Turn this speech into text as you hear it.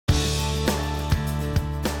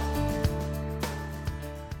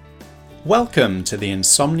Welcome to the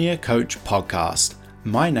Insomnia Coach podcast.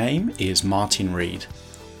 My name is Martin Reed.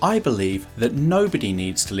 I believe that nobody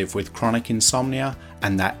needs to live with chronic insomnia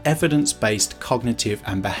and that evidence-based cognitive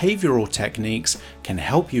and behavioral techniques can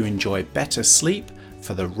help you enjoy better sleep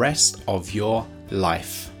for the rest of your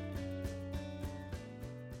life.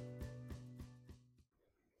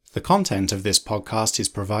 The content of this podcast is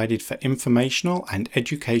provided for informational and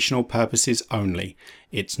educational purposes only.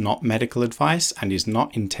 It's not medical advice and is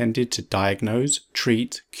not intended to diagnose,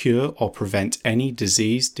 treat, cure, or prevent any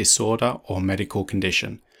disease, disorder, or medical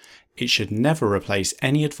condition. It should never replace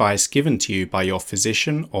any advice given to you by your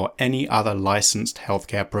physician or any other licensed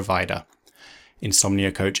healthcare provider.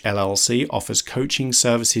 Insomnia Coach LLC offers coaching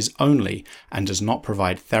services only and does not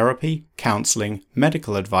provide therapy, counseling,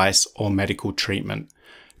 medical advice, or medical treatment.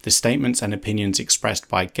 The statements and opinions expressed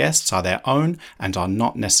by guests are their own and are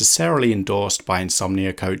not necessarily endorsed by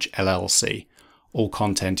Insomnia Coach LLC. All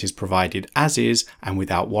content is provided as is and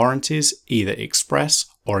without warranties, either express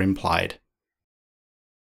or implied.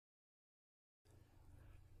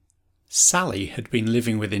 Sally had been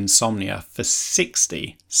living with insomnia for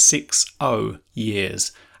 60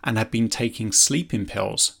 years and had been taking sleeping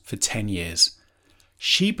pills for 10 years.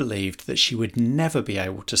 She believed that she would never be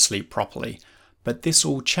able to sleep properly. But this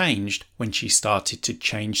all changed when she started to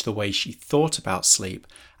change the way she thought about sleep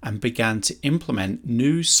and began to implement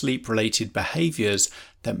new sleep-related behaviors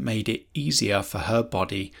that made it easier for her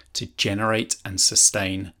body to generate and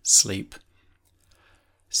sustain sleep.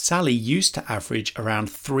 Sally used to average around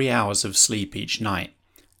 3 hours of sleep each night.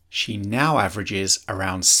 She now averages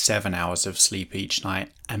around 7 hours of sleep each night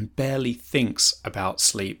and barely thinks about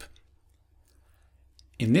sleep.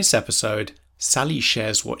 In this episode, Sally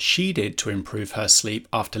shares what she did to improve her sleep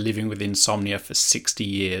after living with insomnia for 60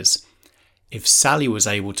 years. If Sally was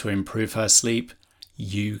able to improve her sleep,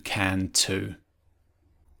 you can too.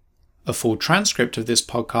 A full transcript of this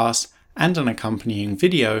podcast and an accompanying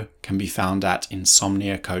video can be found at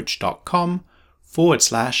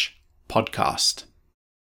insomniacoach.com/podcast.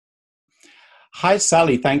 Hi,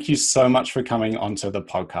 Sally. Thank you so much for coming onto the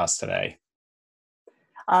podcast today.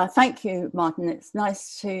 Thank you, Martin. It's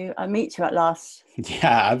nice to meet you at last.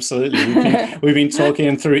 Yeah, absolutely. We've been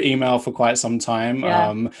talking through email for quite some time.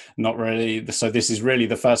 Yeah. Not really. So this is really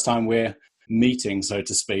the first time we're meeting, so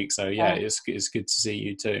to speak. So yeah, it's good to see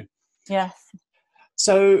you too. Yes.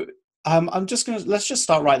 So let's just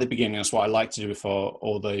start right at the beginning. That's what I like to do before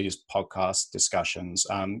all these podcast discussions.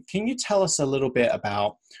 Can you tell us a little bit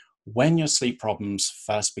about when your sleep problems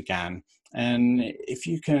first began? And if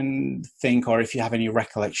you can think, or if you have any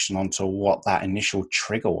recollection onto what that initial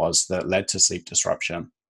trigger was that led to sleep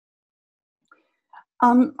disruption.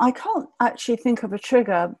 I can't actually think of a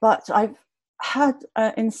trigger, but I've had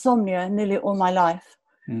insomnia nearly all my life.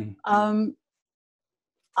 I'm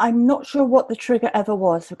not sure what the trigger ever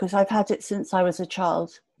was because I've had it since I was a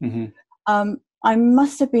child. I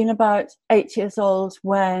must have been about 8 years old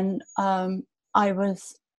when I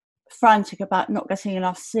was frantic about not getting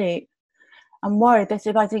enough sleep. I'm worried that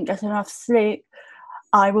if I didn't get enough sleep,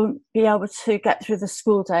 I won't be able to get through the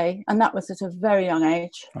school day. And that was at a very young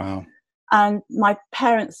age. Wow. And my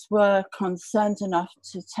parents were concerned enough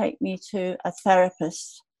to take me to a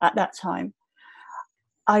therapist at that time.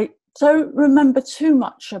 I don't remember too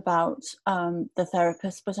much about the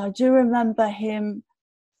therapist, but I do remember him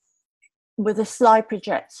with a slide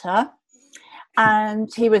projector.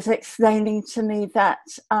 And he was explaining to me that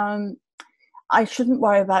I shouldn't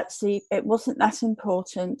worry about sleep. It wasn't that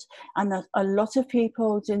important, and that a lot of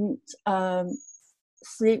people didn't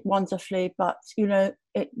sleep wonderfully, but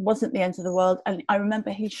it wasn't the end of the world. And I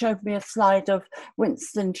remember he showed me a slide of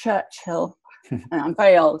Winston Churchill, and I'm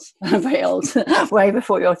very old, way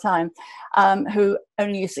before your time, who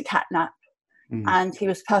only used a cat nap, and he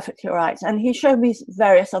was perfectly all right. And he showed me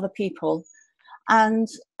various other people, and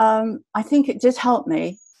I think it did help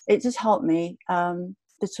me. It did help me.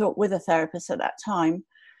 To talk with a therapist at that time.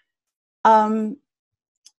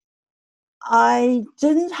 I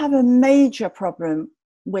didn't have a major problem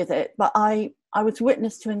with it, but I was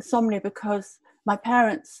witness to insomnia because my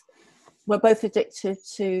parents were both addicted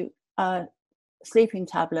to sleeping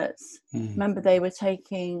tablets. Remember, they were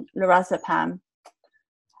taking lorazepam,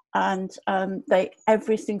 and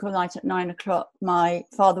every single night at 9 o'clock, my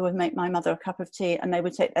father would make my mother a cup of tea, and they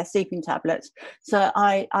would take their sleeping tablets. So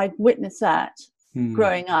I witnessed that.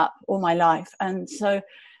 Growing up all my life, and so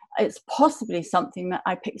it's possibly something that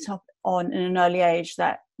I picked up on in an early age,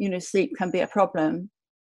 that sleep can be a problem.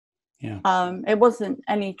 It wasn't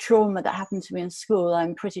any trauma that happened to me in school.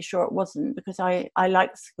 I'm pretty sure it wasn't, because I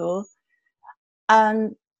liked school.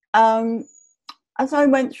 And as I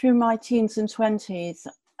went through my teens and 20s,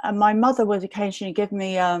 and my mother would occasionally give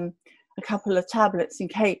me a couple of tablets in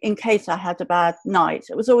case I had a bad night.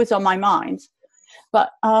 It was always on my mind.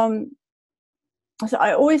 But so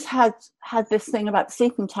I always had this thing about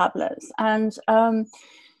sleeping tablets, and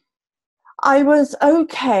I was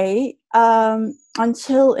okay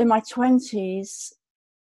until in my 20s.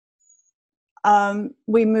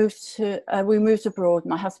 We moved abroad,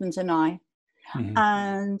 my husband and I. Mm-hmm.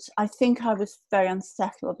 And I think I was very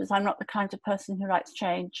unsettled because I'm not the kind of person who likes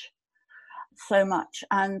change so much.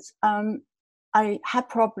 And I had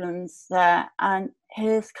problems there. And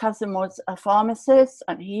his cousin was a pharmacist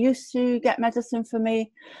and he used to get medicine for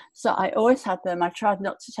me. So I always had them. I tried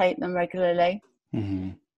not to take them regularly.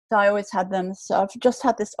 Mm-hmm. So I always had them. So I've just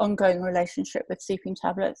had this ongoing relationship with sleeping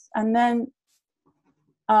tablets. And then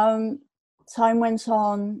time went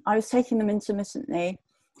on. I was taking them intermittently.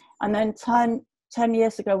 And then 10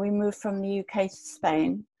 years ago, we moved from the UK to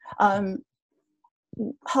Spain.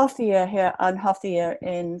 Half the year here and half the year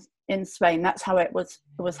in Spain. That's how it was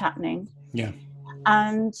happening. Yeah.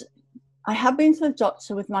 And I had been to the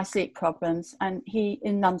doctor with my sleep problems, and he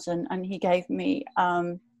in London, and he gave me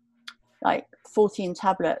like 14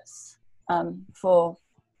 tablets for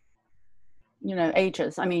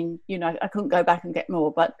ages. I mean, I couldn't go back and get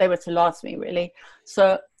more, but they were to last me really.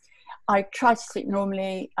 So I tried to sleep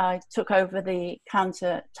normally. I took over the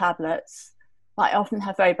counter tablets. I often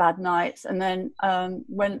have very bad nights. And then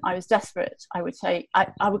when I was desperate, I would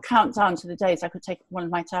count down to the days I could take one of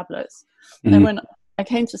my tablets. Mm-hmm. And when I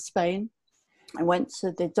came to Spain, I went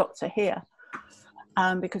to the doctor here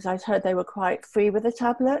because I'd heard they were quite free with the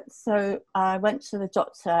tablets. So I went to the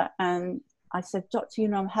doctor and I said,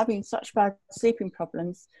 "Doctor, I'm having such bad sleeping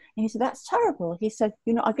problems." And he said, "That's terrible." He said,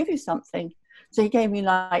 "I'll give you something." So he gave me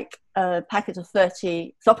like a packet of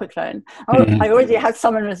 30 Zopiclone. Mm-hmm. I already had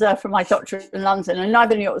some in reserve from my doctor in London, and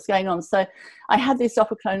neither knew what was going on. So I had these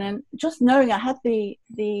Zopiclone, and just knowing I had the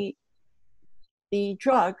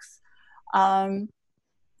drugs, that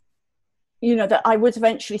I would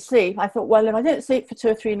eventually sleep. I thought, well, if I don't sleep for 2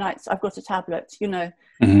 or 3 nights, I've got a tablet,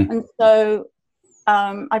 Mm-hmm. And so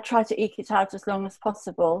I tried to eke it out as long as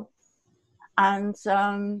possible. And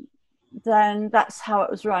then that's how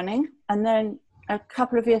it was running. And then a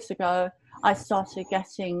couple of years ago, I started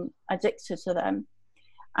getting addicted to them.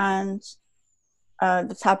 And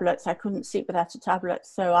the tablets, I couldn't sleep without a tablet.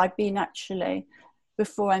 So I've been actually,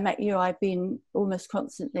 before I met you, I've been almost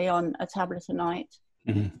constantly on a tablet a night.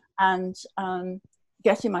 Mm-hmm. And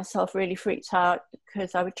getting myself really freaked out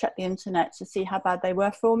because I would check the internet to see how bad they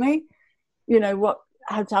were for me,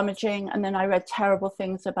 how damaging. And then I read terrible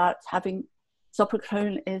things about having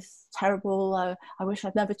Zopiclone is terrible. I wish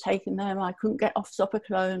I'd never taken them. I couldn't get off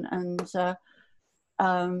Zopiclone. And,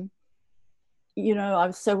 I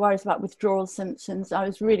was so worried about withdrawal symptoms. I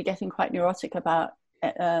was really getting quite neurotic about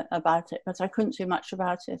it, but I couldn't do much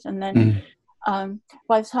about it. And then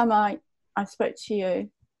by the time I spoke to you,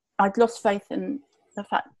 I'd lost faith in the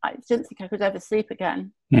fact I didn't think I could ever sleep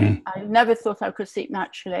again. I never thought I could sleep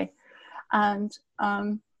naturally. And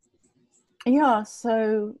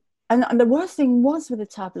so... And the worst thing was with the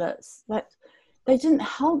tablets that they didn't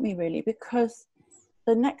help me really, because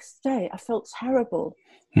the next day I felt terrible.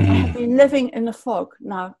 Mm-hmm. I had been living in a fog.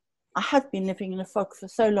 Now, I had been living in a fog for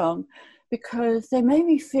so long because they made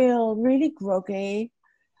me feel really groggy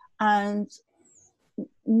and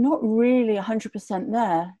not really 100%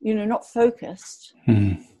 there, not focused.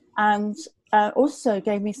 Mm-hmm. And also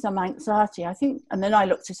gave me some anxiety, I think. And then I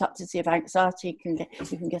looked it up to see if you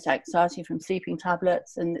can get anxiety from sleeping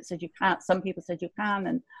tablets, and it said you can't. Some people said you can,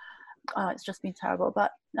 and it's just been terrible.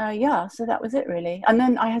 But so that was it really. And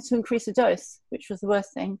then I had to increase the dose, which was the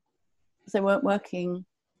worst thing because they weren't working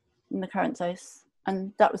in the current dose.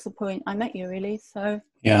 And that was the point I met you really. So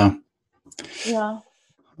yeah.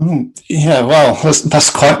 Oh, yeah, well, that's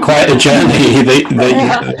quite a journey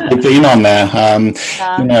that you've been on there.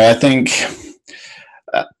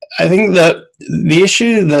 I think that the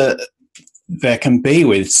issue that there can be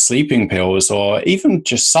with sleeping pills or even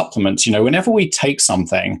just supplements, whenever we take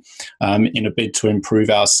something in a bid to improve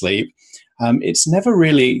our sleep, it's never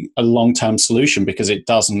really a long-term solution because it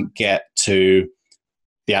doesn't get to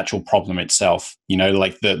the actual problem itself,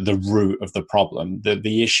 like the root of the problem,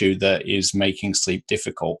 the issue that is making sleep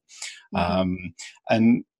difficult. Mm-hmm.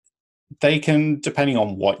 And they can, depending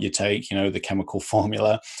on what you take, the chemical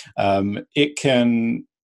formula, it can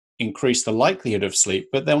increase the likelihood of sleep,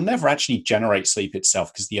 but they'll never actually generate sleep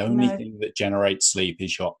itself because the only thing that generates sleep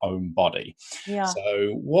is your own body. Yeah.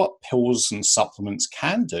 So what pills and supplements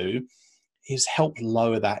can do is help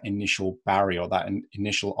lower that initial barrier, that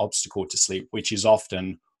initial obstacle to sleep, which is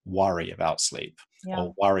often worry about sleep, Yeah.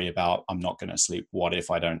 or worry about, I'm not going to sleep. What if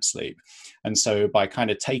I don't sleep? And so by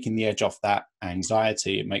kind of taking the edge off that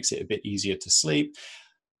anxiety, it makes it a bit easier to sleep.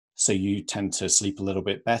 So you tend to sleep a little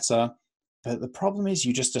bit better. But the problem is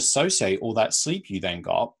you just associate all that sleep you then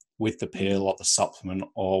got with the pill or the supplement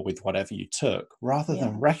or with whatever you took, rather Yeah.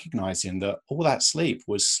 than recognizing that all that sleep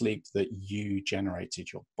was sleep that you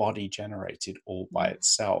generated, your body generated all by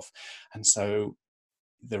itself. And so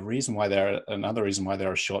another reason why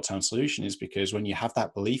they're a short-term solution is because when you have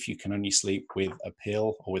that belief you can only sleep with a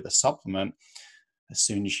pill or with a supplement, as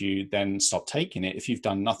soon as you then stop taking it, if you've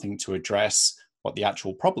done nothing to address what the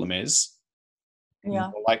actual problem is,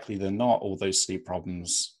 Yeah. more likely than not, all those sleep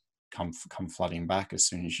problems come flooding back as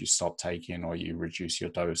soon as you stop taking or you reduce your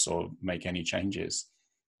dose or make any changes.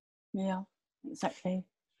 Yeah. Exactly.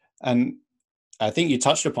 And I think you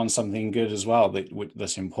touched upon something good as well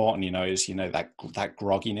that's important, is, that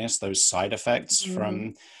grogginess, those side effects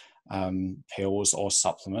from pills or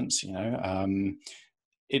supplements,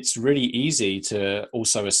 it's really easy to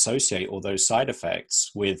also associate all those side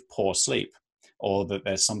effects with poor sleep, or that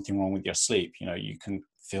there's something wrong with your sleep. You can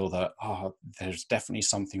feel that, oh, there's definitely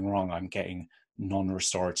something wrong. I'm getting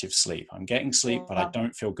non-restorative sleep. I'm getting sleep, but I Yeah.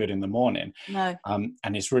 don't feel good in the morning. No.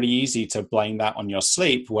 And it's really easy to blame that on your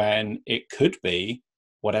sleep when it could be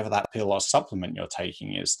whatever that pill or supplement you're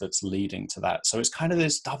taking is that's leading to that. So it's kind of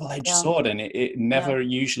this double-edged Yeah. sword, and it Yeah. never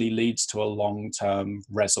usually leads to a long-term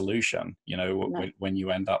resolution, No. when you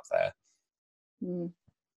end up there. Mm.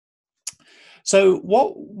 So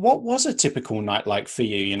what was a typical night like for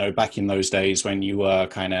you, back in those days when you were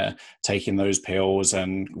kind of taking those pills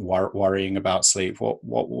and worrying about sleep?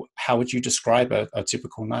 How would you describe a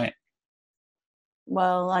typical night?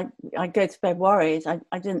 Well, I go to bed worried.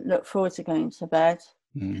 I didn't look forward to going to bed.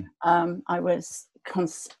 Mm, I was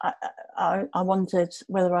I wondered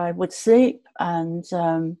whether I would sleep, and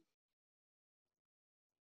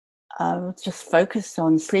I was just focused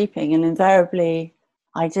on sleeping, and invariably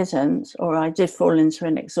I didn't, or I did fall into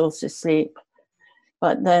an exhausted sleep.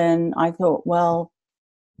 But then I thought, well,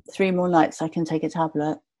 3 more nights I can take a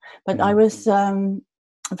tablet. But I mm, was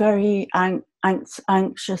very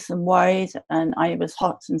anxious and worried, and I was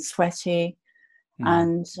hot and sweaty, mm,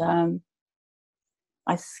 and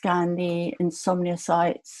I scanned the insomnia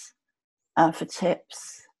sites for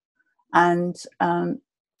tips. And I,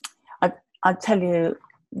 I tell you,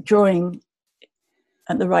 during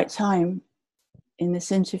at the right time in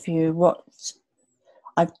this interview,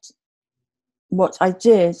 I what I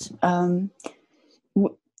did. A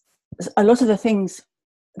lot of the things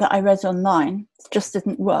that I read online just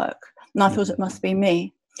didn't work, and I thought mm, it must be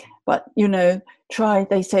me. But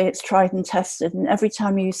they say it's tried and tested, and every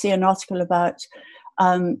time you see an article about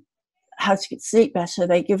um, how to get sleep better,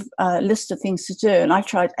 they give a list of things to do, and I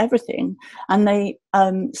tried everything, and they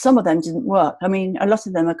some of them didn't work. I mean, a lot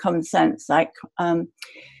of them are common sense, like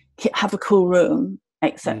have a cool room, mm.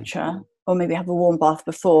 etc., or maybe have a warm bath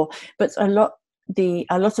before. But a lot of the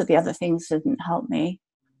other things didn't help me.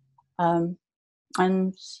 And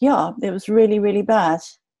yeah, it was really, really bad.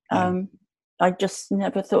 Yeah. I just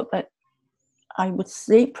never thought that I would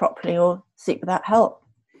sleep properly or sleep without help.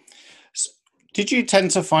 Did you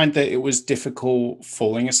tend to find that it was difficult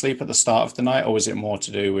falling asleep at the start of the night, or was it more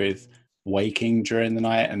to do with waking during the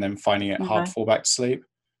night and then finding it hard to No, fall back to sleep?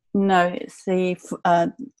 no, it's the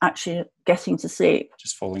actually getting to sleep.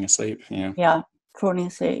 Just falling asleep, yeah. Yeah, falling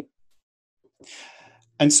asleep.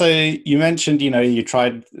 And so you mentioned, you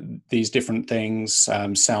tried these different things.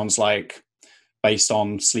 Sounds like based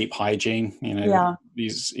on sleep hygiene, Yeah,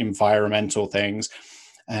 these environmental things,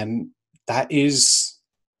 and that is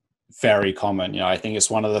very common. I think it's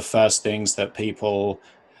one of the first things that people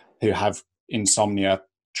who have insomnia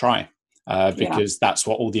try, yeah, because that's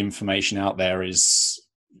what all the information out there is.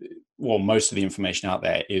 Well, most of the information out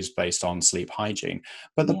there is based on sleep hygiene.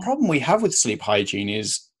 But the yeah, problem we have with sleep hygiene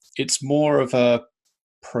is it's more of a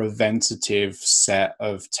preventative set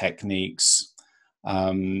of techniques,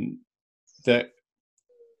 um, that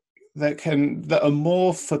that are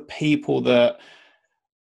more for people that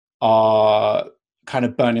are kind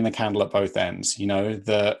of burning the candle at both ends,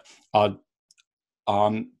 that are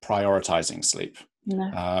aren't prioritizing sleep.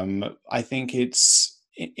 no, I think it's,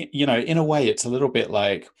 in a way, it's a little bit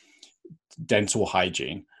like dental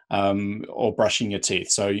hygiene, or brushing your teeth.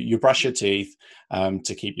 So you brush your teeth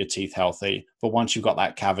to keep your teeth healthy, but once you've got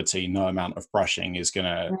that cavity, no amount of brushing is going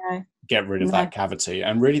to no, get rid of no, that cavity.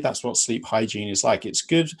 And really, that's what sleep hygiene is like. It's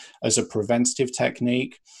good as a preventative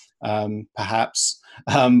technique, perhaps,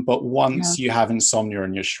 but yeah, once you have insomnia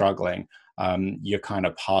and you're struggling, you're kind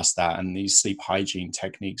of past that, and these sleep hygiene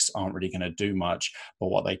techniques aren't really going to do much. But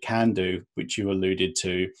what they can do, which you alluded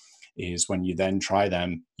to, is when you then try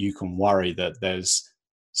them, you can worry that there's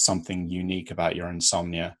something unique about your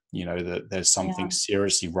insomnia, that there's something Yeah.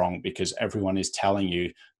 seriously wrong, because everyone is telling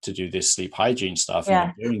you to do this sleep hygiene stuff and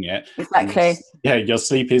Yeah. you're doing it, and Exactly. your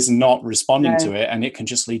sleep is not responding No. to it, and it can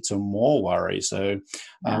just lead to more worry. So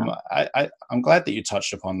Yeah. I'm glad that you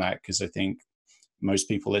touched upon that, because I think most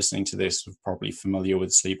people listening to this are probably familiar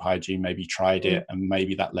with sleep hygiene, maybe tried it, and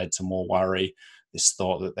maybe that led to more worry, this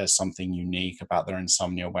thought that there's something unique about their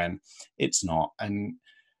insomnia when it's not.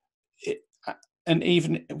 And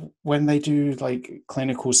even when they do like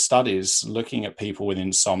clinical studies looking at people with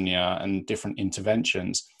insomnia and different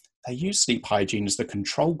interventions, they use sleep hygiene as the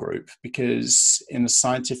control group, because in the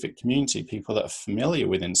scientific community, people that are familiar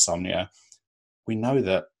with insomnia, we know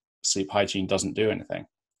that sleep hygiene doesn't do anything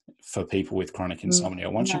for people with chronic insomnia.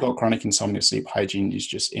 Once you've No. got chronic insomnia, sleep hygiene is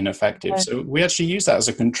just ineffective. No. So we actually use that as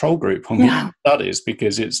a control group when we do Yeah. studies,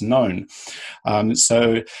 because it's known.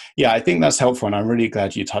 So yeah, I think that's helpful, and I'm really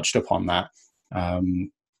glad you touched upon that,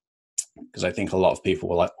 because I think a lot of people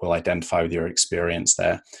will identify with your experience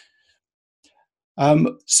there.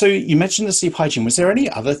 So you mentioned the sleep hygiene. Was there any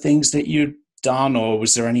other things that you'd done, or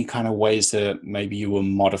was there any kind of ways that maybe you were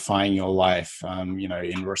modifying your life,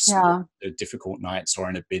 in response Yeah. to difficult nights, or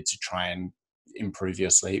in a bid to try and improve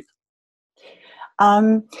your sleep?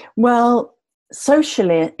 Well,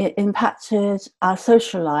 socially, it impacted our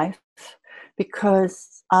social life,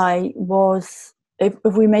 because if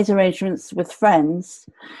we made arrangements with friends,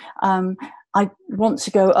 I want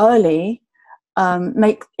to go early,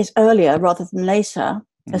 make it earlier rather than later,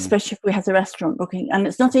 especially if we have the restaurant booking. And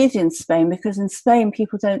it's not easy in Spain, because in Spain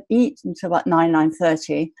people don't eat until about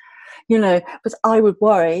 9:30, but I would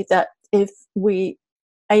worry that if we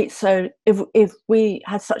if we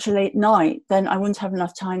had such a late night, then I wouldn't have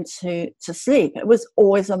enough time to sleep. It was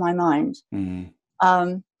always on my mind.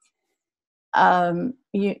 Um, how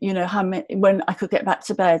many, when I could get back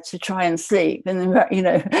to bed to try and sleep, and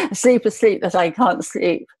then sleep that I can't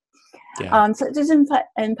sleep. Yeah. So it does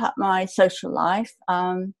impact my social life.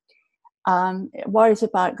 Worries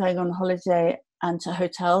about going on holiday and to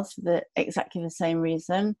hotels for exactly the same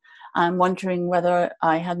reason. I'm wondering whether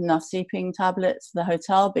I had enough sleeping tablets for the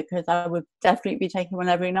hotel, because I would definitely be taking one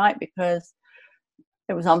every night, because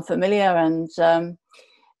it was unfamiliar.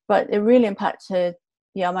 But it really impacted,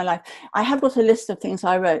 my life. I have got a list of things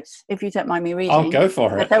I wrote, if you don't mind me reading. I'll go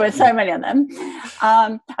for it. There were so many of them.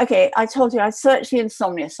 Okay, I told you I searched the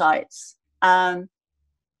insomnia sites.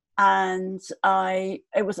 And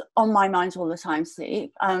it was on my mind all the time,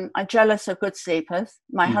 sleep. I'm jealous of good sleepers.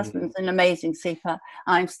 My husband's an amazing sleeper.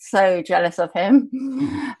 I'm so jealous of him.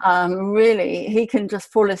 Really, he can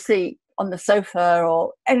just fall asleep on the sofa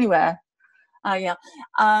or anywhere. Yeah.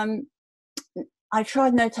 I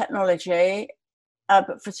tried no technology,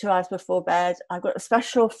 but for 2 hours before bed. I've got a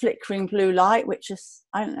special flickering blue light, which is,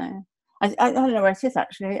 I don't know. I don't know where it is,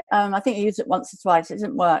 actually. I think I used it once or twice. It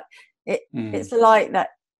didn't work. It's a light that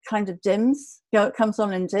kind of dims. It comes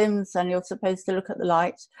on and dims, and you're supposed to look at the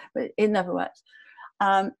light, but it never worked.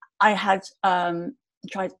 I had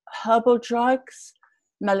tried herbal drugs,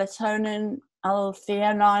 melatonin,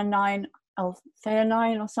 L-theanine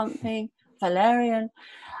or something, valerian,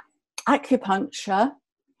 acupuncture.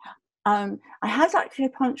 I had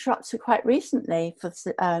acupuncture up to quite recently for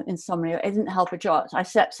insomnia. It didn't help a jot. I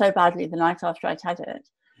slept so badly the night after I'd had it.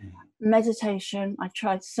 Meditation, I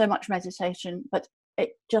tried so much meditation, but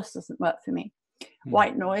it just doesn't work for me.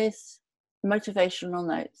 White noise, motivational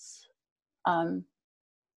notes.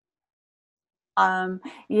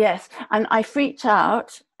 Yes, and I freaked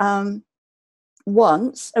out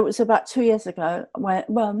once. It was about 2 years ago,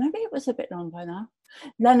 maybe it was a bit longer now.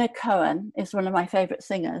 Leonard Cohen is one of my favorite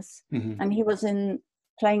singers, and he was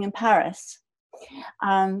playing in Paris.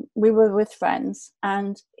 We were with friends,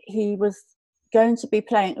 and he was going to be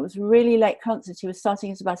playing. It was a really late concert. He was starting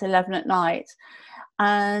at about 11 at night,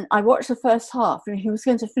 and I watched the first half, and he was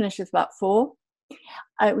going to finish at about 4.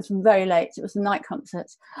 It was very late. It was a night concert.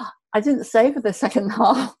 I didn't stay for the second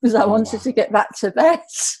half because I wanted to get back to bed.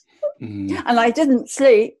 And I didn't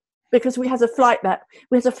sleep because we had a flight the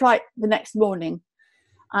next morning,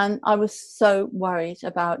 and I was so worried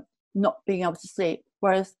about not being able to sleep,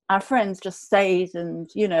 whereas our friends just stayed and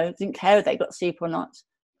didn't care if they got sleep or not.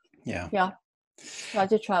 So I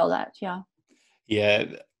did try all that.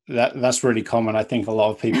 That's really common. I think a lot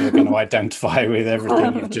of people are going to identify with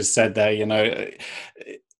everything you've just said there.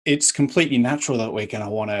 It's completely natural that we're going to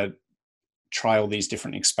want to try all these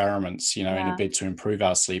different experiments, in a bid to improve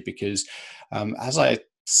our sleep, because as I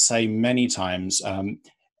say many times,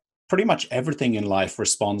 pretty much everything in life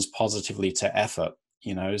responds positively to effort,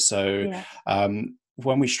 so Yeah.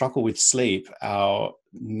 when we struggle with sleep, our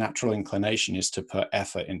natural inclination is to put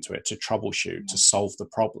effort into it, to troubleshoot, to Yeah. solve the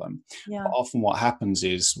problem. But Yeah. often what happens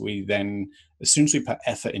is we then, as soon as we put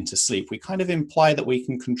effort into sleep, we kind of imply that we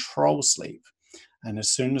can control sleep. And as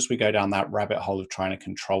soon as we go down that rabbit hole of trying to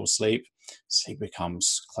control sleep, sleep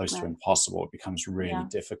becomes close to Yeah. impossible. It becomes really Yeah.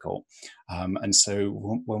 difficult. And so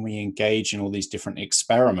when we engage in all these different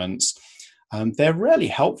experiments, they're really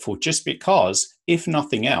helpful just because, if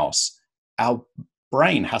nothing else, our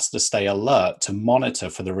brain has to stay alert to monitor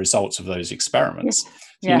for the results of those Yeah. experiments.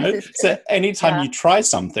 Yes, it's So true. anytime Yeah. you try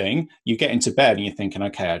something, you get into bed and you're thinking,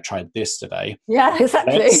 okay, I tried this today. Yeah, Let's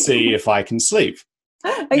exactly. see if I can sleep.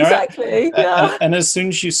 Exactly. Yeah. And as soon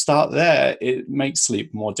as you start there, it makes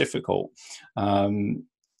sleep more difficult. Um,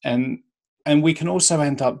 and and we can also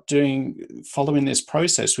end up following this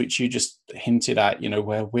process, which you just hinted at,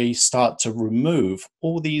 where we start to remove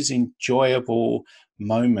all these enjoyable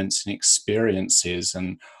moments and experiences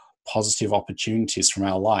and positive opportunities from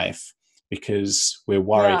our life because we're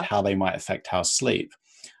worried Yeah. how they might affect our sleep.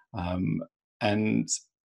 And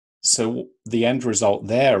so the end result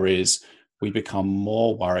there is we become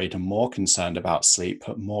more worried and more concerned about sleep,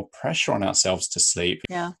 put more pressure on ourselves to sleep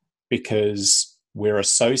Yeah. because we're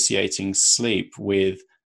associating sleep with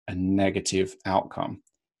a negative outcome.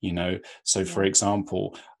 So for Yeah.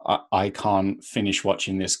 example, I can't finish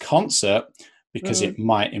watching this concert because Mm. it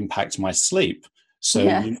might impact my sleep. So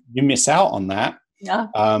Yes. you miss out on that. Yeah.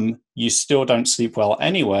 You still don't sleep well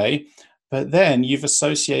anyway, but then you've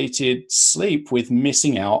associated sleep with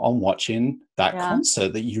missing out on watching that Yeah.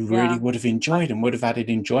 concert that you really Yeah. would have enjoyed and would have added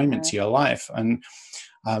enjoyment Right. to your life. And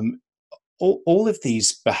um, all of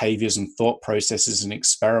these behaviors and thought processes and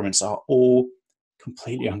experiments are all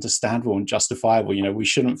completely understandable and justifiable. We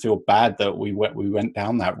shouldn't feel bad that we went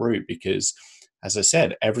down that route because, as I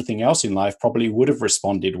said, everything else in life probably would have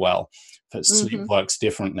responded well, but sleep Mm-hmm. works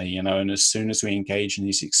differently. And as soon as we engage in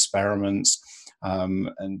these experiments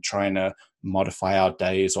and trying to modify our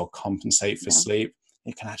days or compensate for Yeah. sleep,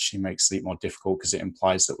 it can actually make sleep more difficult because it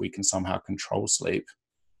implies that we can somehow control sleep.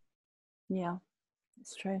 Yeah.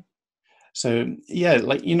 It's true. So yeah,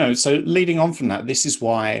 so leading on from that, this is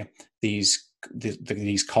why these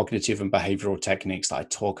cognitive and behavioral techniques that I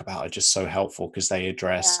talk about are just so helpful because they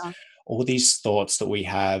address Yeah. all these thoughts that we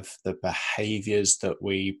have, the behaviors that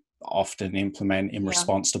we often implement in Yeah.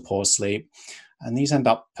 response to poor sleep, and these end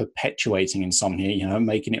up perpetuating insomnia,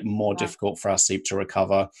 making it more Yeah. difficult for our sleep to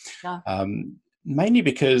recover. Yeah. Mainly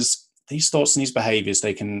because these thoughts and these behaviors,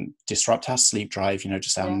 they can disrupt our sleep drive,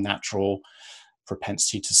 just our Yeah. natural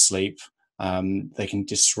propensity to sleep. They can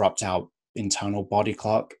disrupt our internal body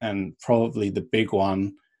clock, and probably the big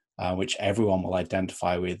one, which everyone will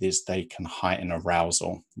identify with, is they can heighten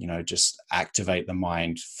arousal. Just activate the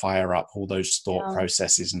mind, fire up all those thought Yeah.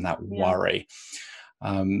 processes and that Yeah. worry.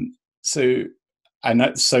 So I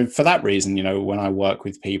know. So for that reason, when I work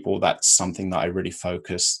with people, that's something that I really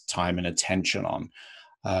focus time and attention on.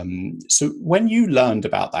 So when you learned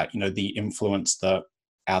about that, the influence that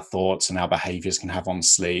our thoughts and our behaviors can have on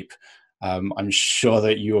sleep, I'm sure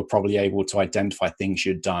that you were probably able to identify things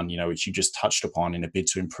you'd done, which you just touched upon in a bid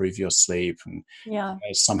to improve your sleep and Yeah.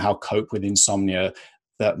 somehow cope with insomnia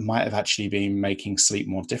that might have actually been making sleep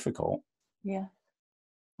more difficult. Yeah.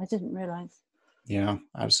 I didn't realize. Yeah,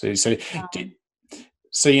 absolutely. So,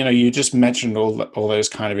 Um, you just mentioned all those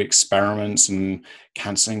kind of experiments and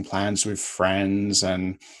canceling plans with friends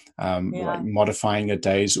and like yeah. modifying your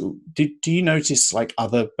days. Do you notice like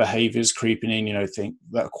other behaviors creeping in? Think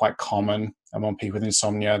that are quite common among people with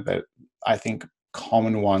insomnia. That I think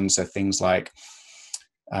common ones are things like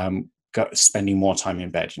spending more time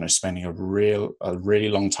in bed. Spending a really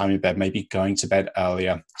long time in bed. Maybe going to bed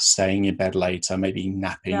earlier, staying in bed later, maybe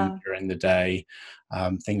napping Yeah. during the day.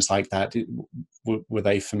 Things like that. Were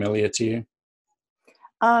they familiar to you?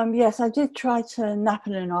 Yes, I did try to nap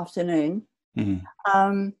in an afternoon. Mm.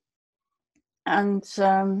 Um, and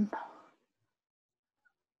I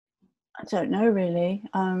don't know really.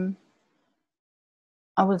 I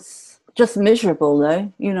was just miserable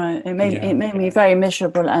though. It Yeah. made me very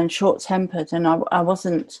miserable and short-tempered, and I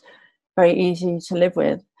wasn't very easy to live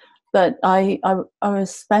with. But I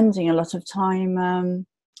was spending a lot of time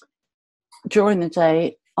during the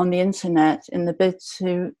day on the internet in the bid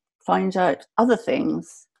to find out other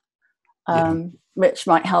things Yeah. which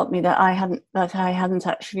might help me that I hadn't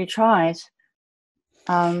actually tried.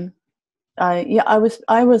 Um, I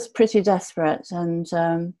was pretty desperate, and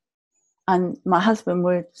my husband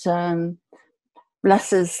would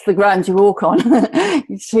bless us the ground you walk on.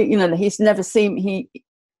 He's never seen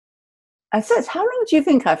I said, how long do you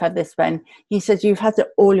think I've had this pen? He said, you've had it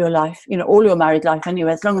all your life, all your married life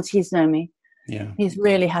anyway, as long as he's known me. Yeah. He's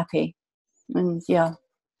really happy. And yeah.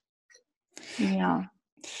 Yeah,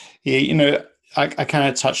 I kind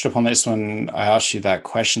of touched upon this when I asked you that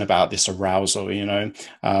question about this arousal,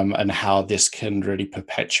 and how this can really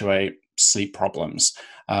perpetuate sleep problems.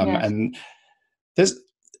 Yes. And there's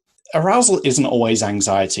arousal isn't always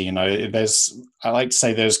anxiety. I like to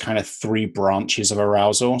say there's kind of three branches of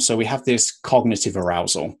arousal. So we have this cognitive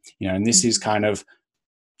arousal, and this is kind of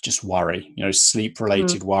just worry, sleep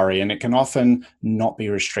related worry. And it can often not be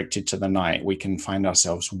restricted to the night. We can find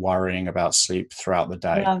ourselves worrying about sleep throughout the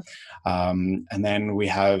day. Yeah. And then we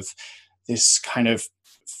have this kind of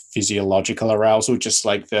physiological arousal, just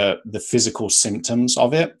like the physical symptoms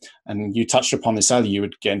of it. And you touched upon this earlier, you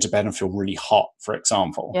would get into bed and feel really hot, for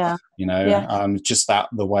example. Yeah. Just that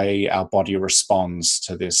the way our body responds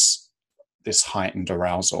to this heightened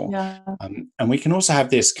arousal. Yeah. And we can also have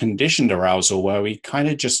this conditioned arousal where we kind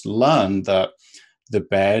of just learn that the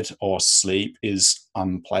bed or sleep is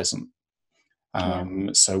unpleasant.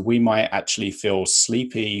 So we might actually feel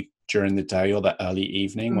sleepy during the day or the early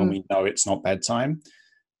evening when we know it's not bedtime.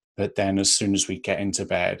 But then as soon as we get into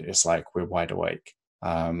bed, it's like we're wide awake.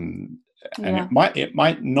 And it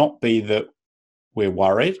might not be that we're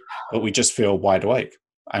worried, but we just feel wide awake.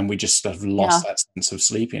 And we just have lost that sense of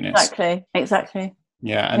sleepiness. Exactly.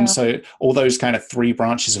 Yeah. And so all those kind of three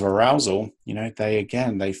branches of arousal,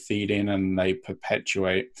 they feed in and they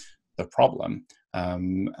perpetuate the problem.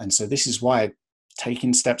 And so this is why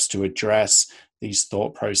taking steps to address these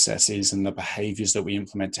thought processes and the behaviors that we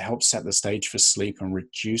implement to help set the stage for sleep and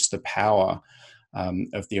reduce the power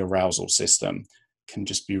of the arousal system can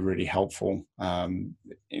just be really helpful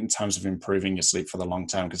in terms of improving your sleep for the long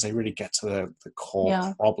term, because they really get to the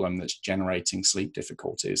core problem that's generating sleep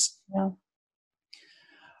difficulties.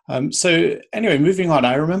 So anyway, moving on,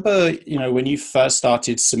 I remember, when you first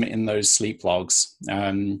started submitting those sleep logs,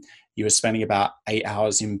 you were spending about 8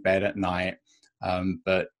 hours in bed at night,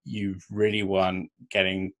 but you really weren't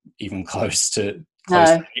getting even close to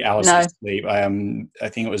 8 hours of sleep. I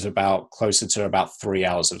think it was closer to about 3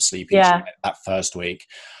 hours of sleep each night that first week.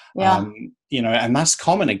 And that's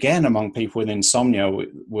common again among people with insomnia.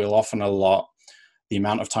 We'll often allot the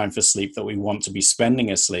amount of time for sleep that we want to be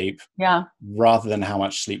spending asleep rather than how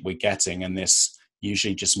much sleep we're getting. And this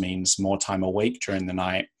usually just means more time awake during the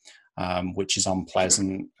night, which is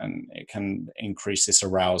unpleasant, and it can increase this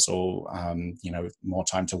arousal. More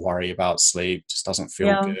time to worry about sleep just doesn't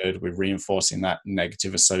feel good. We're reinforcing that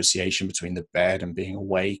negative association between the bed and being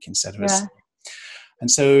awake instead of asleep. And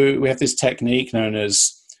so we have this technique known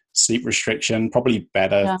as sleep restriction, probably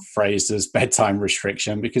better phrased as bedtime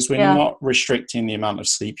restriction, because we're not restricting the amount of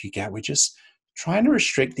sleep you get. We're just trying to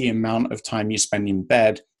restrict the amount of time you spend in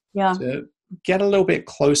bed to get a little bit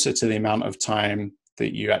closer to the amount of time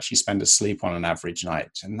that you actually spend asleep on an average night.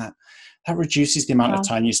 And that reduces the amount of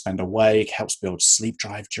time you spend awake, helps build sleep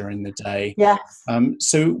drive during the day.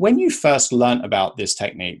 So when you first learned about this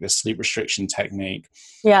technique, this sleep restriction technique,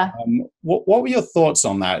 what were your thoughts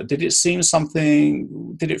on that? Did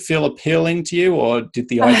it feel appealing to you, or did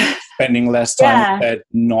the idea of spending less time in bed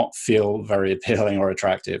not feel very appealing or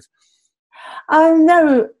attractive?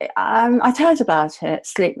 No, I'd heard about it,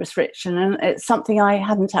 sleep restriction, and it's something I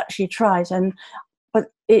hadn't actually tried. But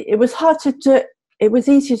it was hard to do. It was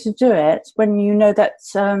easier to do it when you know that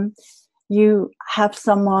you have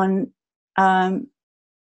someone who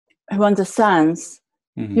understands,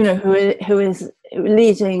 who is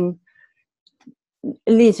leading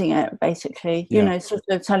it, basically, sort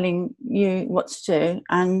of telling you what to do,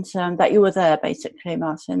 and that you were there, basically,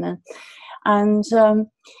 Martin. And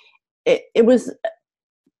it was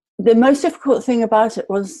the most difficult thing about it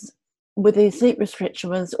was with the sleep restriction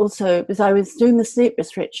was also because I was doing the sleep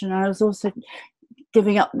restriction and I was also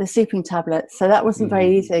giving up the sleeping tablets, so that wasn't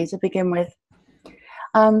very easy to begin with.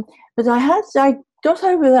 But I got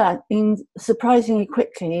over that in surprisingly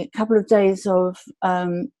quickly. A couple of days of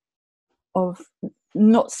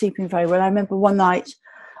not sleeping very well. I remember one night,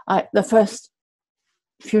 the first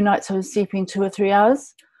few nights I was sleeping 2 or 3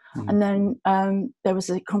 hours, and then there was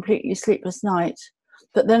a completely sleepless night.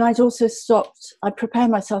 But then I'd also stopped. I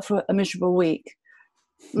prepared myself for a miserable week,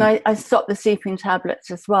 and I stopped the sleeping tablets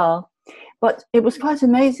as well. But it was quite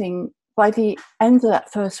amazing. By the end of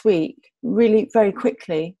that first week, really very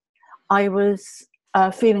quickly, I was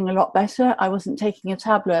feeling a lot better. I wasn't taking a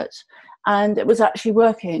tablet, and it was actually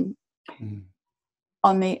working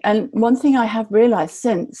on me. And one thing I have realized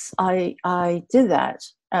since I did that,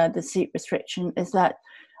 the sleep restriction, is that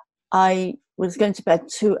I was going to bed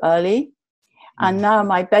too early. And now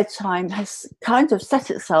my bedtime has kind of set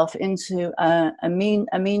itself into a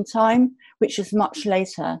mean time, which is much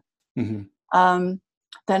later than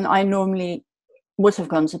I normally would have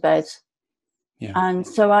gone to bed. Yeah. And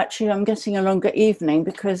so actually I'm getting a longer evening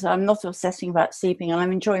because I'm not obsessing about sleeping and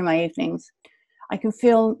I'm enjoying my evenings. I can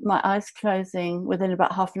feel my eyes closing within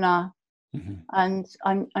about half an hour, and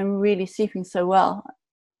I'm really sleeping so well.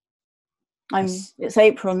 It's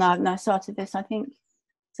April now, and I started this, I think,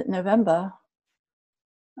 is it November?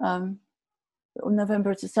 Or November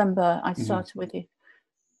or December I started with you.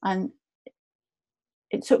 And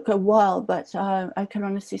it took a while, but I can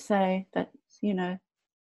honestly say that,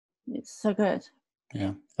 it's so good.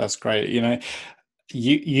 Yeah, that's great.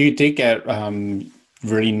 You did get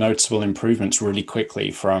really noticeable improvements really quickly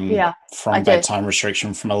from bedtime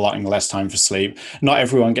restriction, from allotting less time for sleep. Not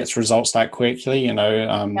everyone gets results that quickly.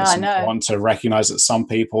 It's important to recognize that some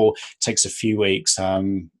people it takes a few weeks.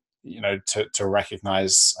 To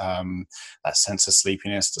recognize that sense of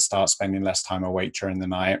sleepiness, to start spending less time awake during the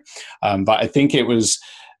night. But I think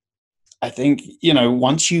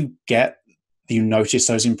once you notice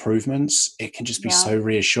those improvements, it can just be so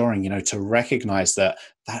reassuring, to recognize that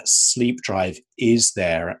sleep drive is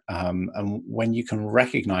there. And when you can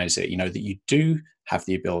recognize it, that you do have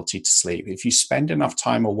the ability to sleep. If you spend enough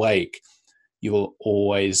time awake, you will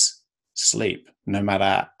always sleep, no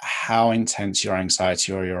matter how intense your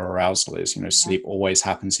anxiety or your arousal is. Sleep always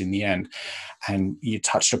happens in the end. And you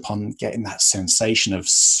touched upon getting that sensation of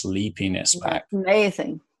sleepiness back.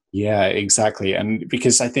 Amazing. Yeah, exactly. And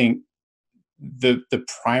because I think the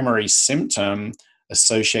primary symptom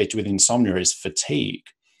associated with insomnia is fatigue.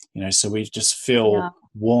 So we just feel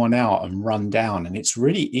worn out and run down, and it's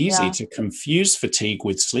really easy to confuse fatigue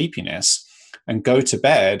with sleepiness and go to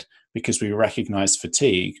bed because we recognize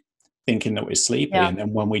fatigue, thinking that we're sleepy. And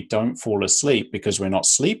then when we don't fall asleep because we're not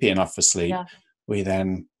sleepy enough for sleep, we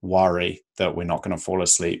then worry that we're not going to fall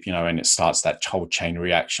asleep, and it starts that whole chain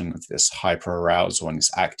reaction of this hyper arousal and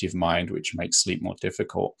this active mind, which makes sleep more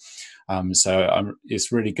difficult.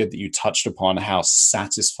 It's really good that you touched upon how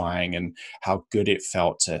satisfying and how good it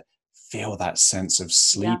felt to feel that sense of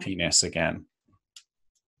sleepiness again.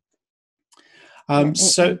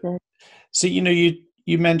 So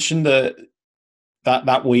you mentioned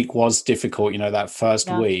that week was difficult, that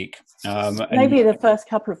first week. Maybe the first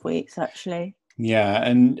couple of weeks, actually. Yeah,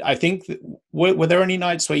 and I think were there any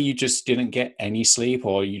nights where you just didn't get any sleep,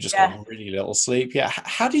 or you just got really little sleep? Yeah,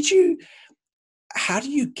 how do you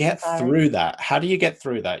get through that? How do you get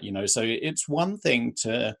through that? So it's one thing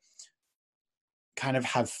to kind of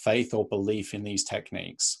have faith or belief in these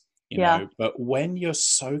techniques, but when you're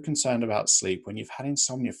so concerned about sleep, when you've had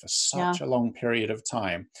insomnia for such a long period of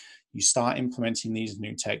time, you start implementing these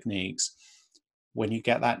new techniques. When you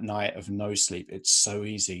get that night of no sleep, it's so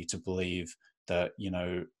easy to believe that,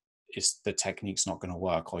 the technique's not going to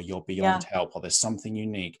work, or you're beyond help, or there's something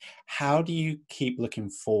unique. How do you keep looking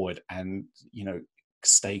forward and,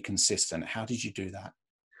 stay consistent? How did you do that?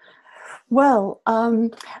 Well,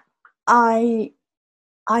 I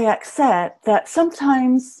accept that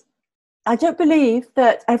sometimes I don't believe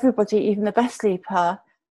that everybody, even the best sleeper,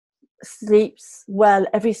 sleeps well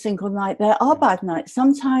every single night. There are bad nights.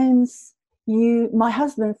 Sometimes my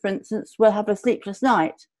husband, for instance, will have a sleepless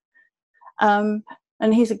night.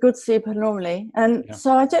 And he's a good sleeper normally. And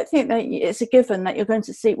so I don't think that it's a given that you're going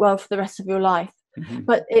to sleep well for the rest of your life.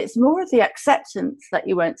 But it's more of the acceptance that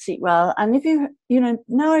you won't sleep well. And if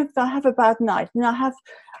now if I have a bad night, and I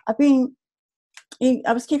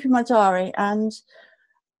was keeping my diary, and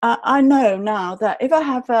I know now that if I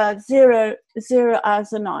have 0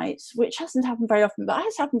 hours a night, which hasn't happened very often, but it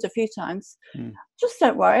has happened a few times, just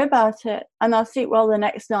don't worry about it, and I'll sleep well the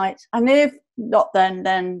next night. And if not,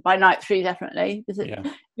 then by night 3 definitely, because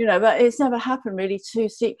but it's never happened really 2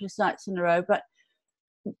 sleepless nights in a row. But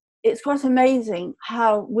it's quite amazing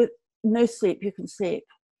how with no sleep you can sleep.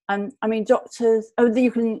 And I mean, doctors,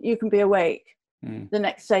 you can be awake the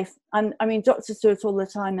next day. And I mean, doctors do it all the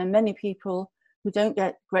time, and many people who don't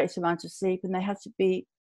get great amount of sleep, and they have to be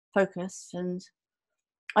focused. And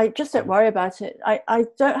I just don't worry about it. I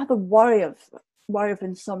don't have a worry of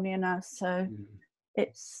insomnia now, so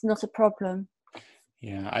it's not a problem.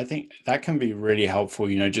 Yeah, I think that can be really helpful,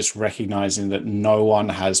 just recognizing that no one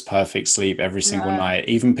has perfect sleep every single night.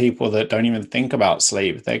 Even people that don't even think about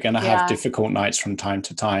sleep, they're going to have difficult nights from time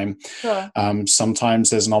to time. Sure. Sometimes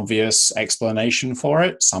there's an obvious explanation for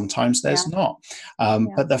it. Sometimes there's not.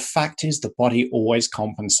 But the fact is the body always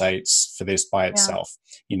compensates for this by itself,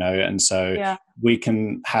 and so we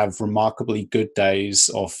can have remarkably good days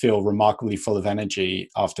or feel remarkably full of energy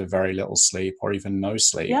after very little sleep or even no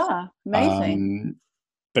sleep. Yeah, amazing.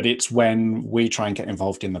 but it's when we try and get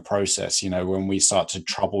involved in the process, when we start to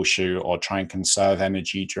troubleshoot or try and conserve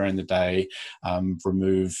energy during the day,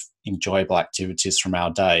 remove enjoyable activities from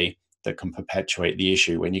our day that can perpetuate the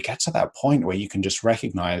issue. When you get to that point where you can just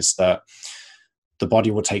recognize that the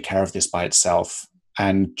body will take care of this by itself.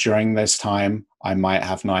 And during this time, I might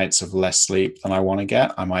have nights of less sleep than I want to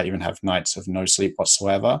get. I might even have nights of no sleep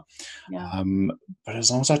whatsoever. Yeah. But as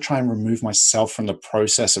long as I try and remove myself from the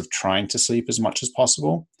process of trying to sleep as much as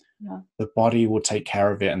possible, the body will take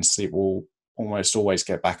care of it, and sleep will almost always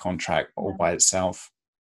get back on track all by itself.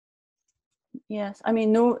 Yes. I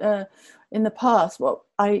mean, no, in the past, well,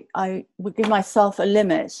 I would give myself a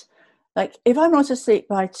limit. Like, if I'm not asleep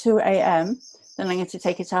by 2 a.m., then I'm going to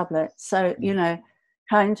take a tablet. So,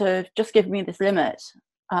 kind of just give me this limit.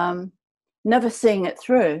 Never seeing it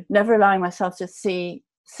through, never allowing myself to see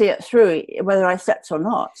it through, whether I slept or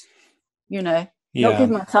not, not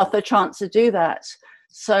giving myself the chance to do that.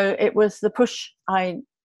 So it was the push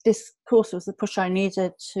this course was the push I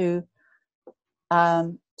needed to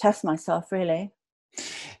test myself, really.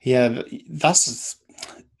 Yeah,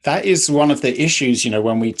 that is one of the issues,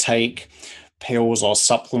 when we take pills or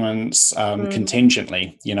supplements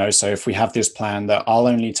contingently, so if we have this plan that I'll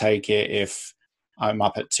only take it if I'm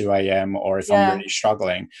up at 2 a.m. or if I'm really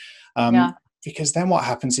struggling, because then what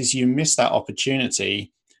happens is you miss that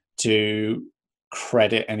opportunity to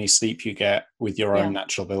credit any sleep you get with your own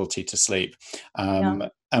natural ability to sleep.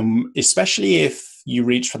 And especially if you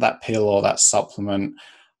reach for that pill or that supplement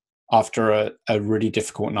after a really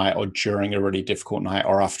difficult night, or during a really difficult night,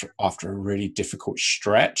 or after a really difficult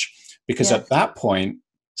stretch, because at that point,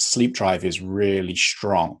 sleep drive is really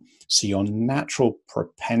strong. So your natural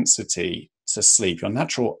propensity to sleep, your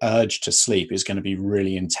natural urge to sleep is going to be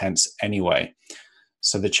really intense anyway.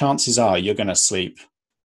 So the chances are you're going to sleep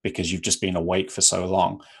because you've just been awake for so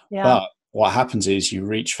long. But what happens is you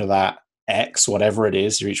reach for that X, whatever it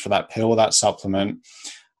is, you reach for that pill or that supplement.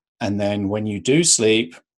 And then when you do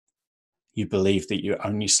sleep, you believe that you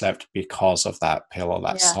only slept because of that pill or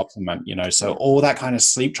that supplement, so all that kind of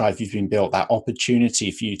sleep drive you've been built, that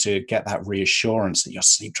opportunity for you to get that reassurance that your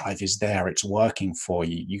sleep drive is there, it's working for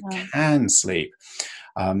you, you can sleep,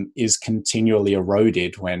 is continually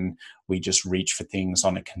eroded when we just reach for things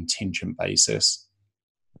on a contingent basis.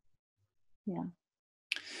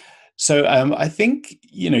 So I think,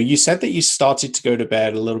 you said that you started to go to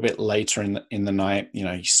bed a little bit later in the night.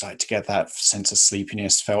 You started to get that sense of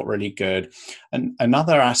sleepiness, felt really good. And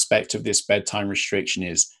another aspect of this bedtime restriction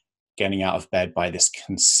is getting out of bed by this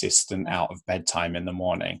consistent out of bedtime in the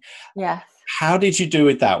morning. Yeah. How did you do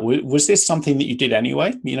with that? Was this something that you did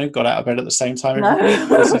anyway? Got out of bed at the same time? No,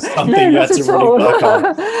 this is something you had to really work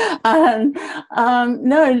on.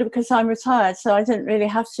 No, because I'm retired, so I didn't really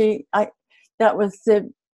have to. That was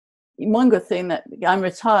the one good thing, that I'm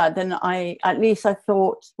retired. Then I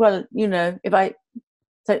thought, well, if I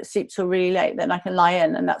don't sleep till really late, then I can lie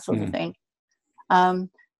in and that sort of thing.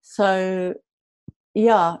 So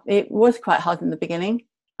it was quite hard in the beginning.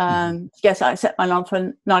 Yes, I set my alarm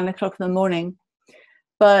for 9 o'clock in the morning,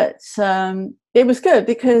 but it was good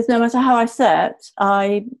because no matter how I slept,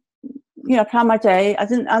 I planned my day. I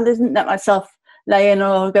didn't let myself lay in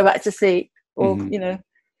or go back to sleep, or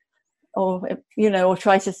or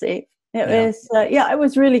try to sleep. It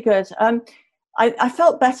was really good. I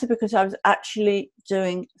felt better because I was actually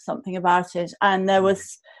doing something about it, and I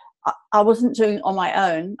wasn't doing it on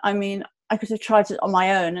my own. I mean, I could have tried it on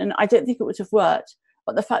my own, and I don't think it would have worked.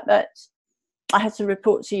 But the fact that I had to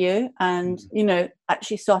report to you, and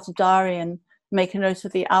actually start a diary and make a note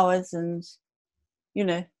of the hours, and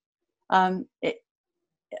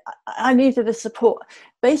I needed the support.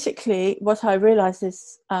 Basically, what I realized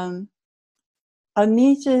is I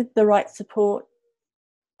needed the right support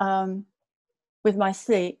with my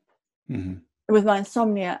sleep, with my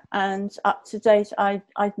insomnia, and up to date,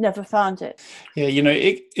 I'd never found it. Yeah,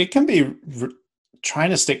 it can be trying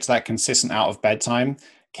to stick to that consistent out of bedtime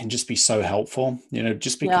can just be so helpful,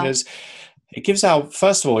 just because it gives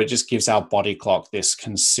first of all, it just gives our body clock this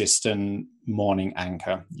consistent morning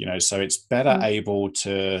anchor, so it's better able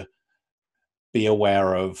to be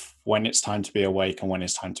aware of when it's time to be awake and when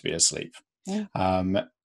it's time to be asleep. And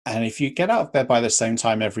if you get out of bed by the same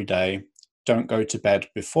time every day, don't go to bed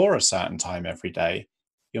before a certain time every day,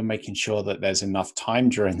 you're making sure that there's enough time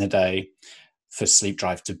during the day for sleep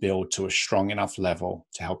drive to build to a strong enough level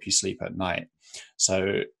to help you sleep at night.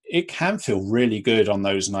 So it can feel really good on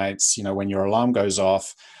those nights, when your alarm goes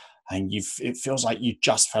off and it feels like you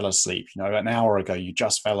just fell asleep. You know, an hour ago you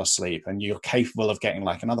just fell asleep, and you're capable of getting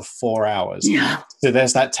like another 4 hours. Yeah. So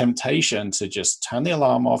there's that temptation to just turn the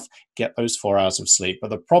alarm off, get those 4 hours of sleep. But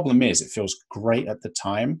the problem is, it feels great at the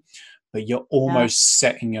time, but you're almost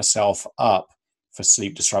setting yourself up for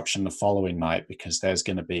sleep disruption the following night, because there's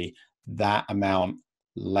going to be that amount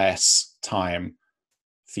less time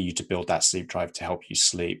for you to build that sleep drive to help you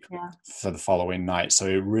sleep for the following night. So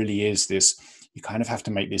it really is this, you kind of have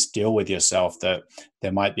to make this deal with yourself that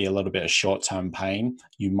there might be a little bit of short-term pain.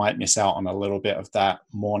 You might miss out on a little bit of that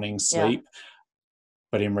morning sleep,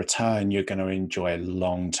 but in return, you're going to enjoy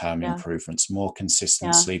long-term improvements, more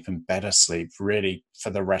consistent sleep and better sleep really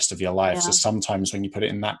for the rest of your life. So sometimes when you put it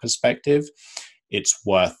in that perspective, it's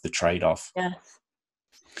worth the trade-off. Yes.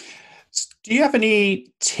 Do you have any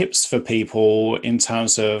tips for people in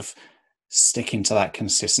terms of sticking to that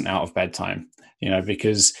consistent out of bed time? You know,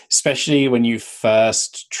 because especially when you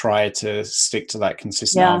first try to stick to that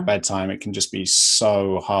consistent out of bed time, it can just be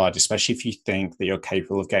so hard, especially if you think that you're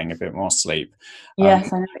capable of getting a bit more sleep.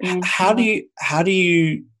 Yes, I know what you mean. How do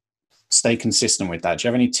you stay consistent with that? Do you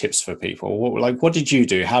have any tips for people? What did you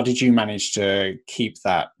do? How did you manage to keep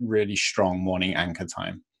that really strong morning anchor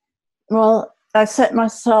time? Well, I set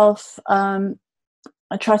myself, I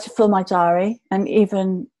try to fill my diary, and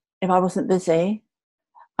even if I wasn't busy,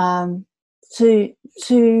 to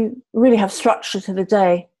really have structure to the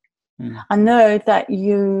day. I know that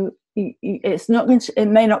it's not going to, it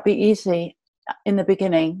may not be easy in the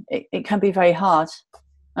beginning. It can be very hard.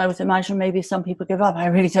 I would imagine maybe some people give up. I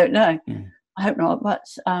really don't know. I hope not. But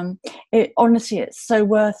honestly, it's so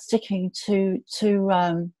worth sticking to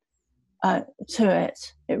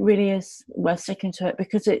it. It really is worth sticking to it,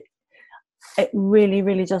 because it really,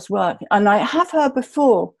 really does work. And I have heard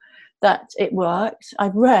before that it works.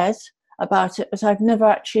 I've read about it, but I've never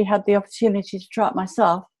actually had the opportunity to try it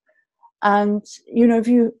myself. And you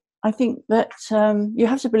know, I think that you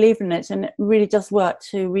have to believe in it, and it really does work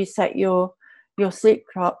to reset your sleep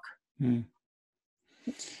clock.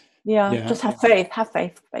 Just have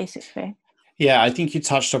faith, basically. Yeah, I think you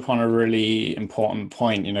touched upon a really important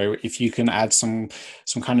point. You know, if you can add some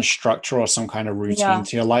kind of structure or some kind of routine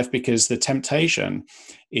to your life, because the temptation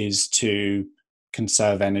is to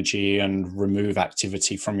conserve energy and remove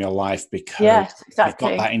activity from your life because you've got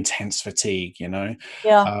that intense fatigue, you know.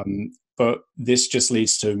 But this just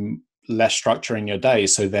leads to less structure in your day.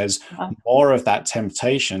 So there's more of that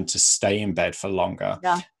temptation to stay in bed for longer.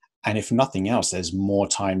 And if nothing else, there's more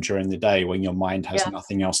time during the day when your mind has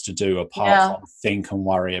nothing else to do apart from think and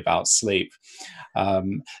worry about sleep.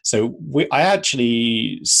 So I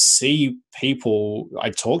actually see people,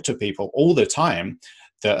 I talk to people all the time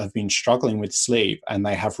that have been struggling with sleep, and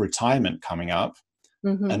they have retirement coming up.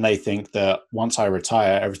 And they think that once I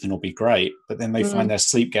retire, everything will be great. But then they find their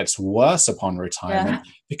sleep gets worse upon retirement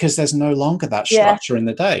because there's no longer that structure in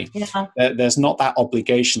the day. There's not that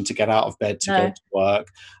obligation to get out of bed to go to work.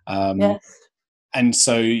 And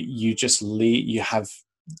so you just you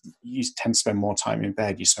tend to spend more time in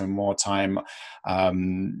bed. You spend more time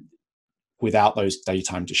without those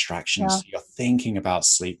daytime distractions. So you're thinking about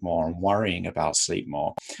sleep more and worrying about sleep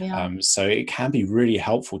more. So it can be really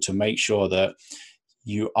helpful to make sure that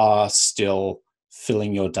you are still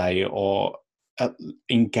filling your day or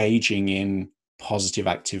engaging in positive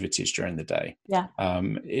activities during the day.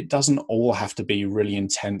 It doesn't all have to be really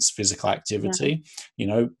intense physical activity. You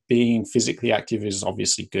know, being physically active is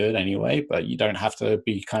obviously good anyway, but you don't have to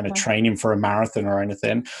be kind of training for a marathon or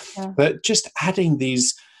anything. But just adding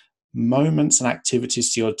these moments and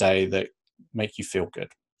activities to your day that make you feel good,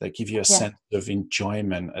 that give you a sense of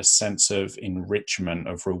enjoyment, a sense of enrichment,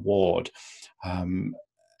 of reward.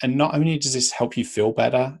 And not only does this help you feel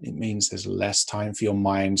better, it means there's less time for your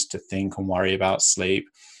mind to think and worry about sleep.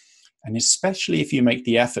 And especially if you make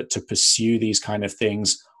the effort to pursue these kind of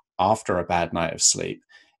things after a bad night of sleep,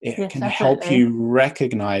 it can help you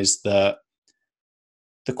recognize that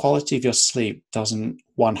the quality of your sleep doesn't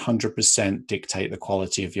 100% dictate the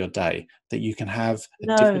quality of your day, that you can have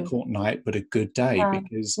a difficult night but a good day,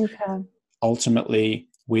 because ultimately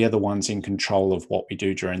we are the ones in control of what we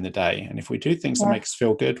do during the day. And if we do things that make us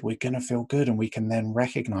feel good, we're going to feel good. And we can then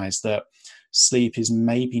recognize that sleep is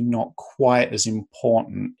maybe not quite as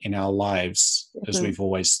important in our lives as we've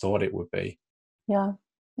always thought it would be. Yeah,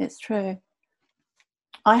 it's true.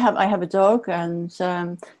 I have a dog, and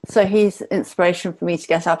so he's inspiration for me to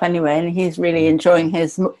get up anyway, and he's really enjoying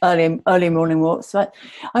his early morning walks. But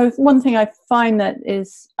one thing I find that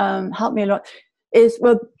is helped me a lot is,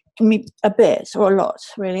 well, me a bit or a lot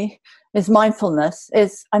really, is mindfulness.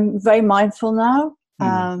 I'm very mindful now.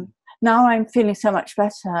 Now I'm feeling so much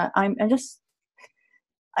better. I'm just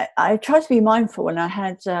I tried to be mindful when I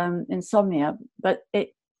had insomnia, but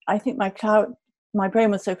I think my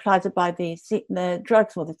brain was so clouded by the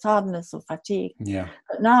drugs or the tiredness or fatigue. Yeah.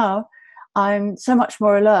 But now I'm so much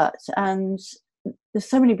more alert, and there's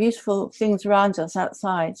so many beautiful things around us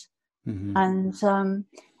outside, Mm-hmm. and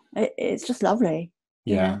it's just lovely.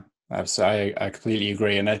 Yeah. Absolutely. I completely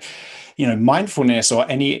agree. And, mindfulness or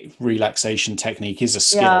any relaxation technique is a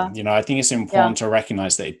skill. Yeah, I think it's yeah, important to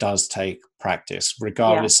recognize that it does take practice, yeah,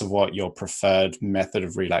 regardless of what your preferred method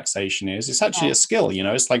of relaxation is. It's actually yeah, a skill.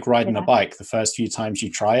 It's like riding a yeah, bike. The first few times you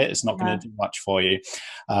try it, it's not going yeah, to do much for you.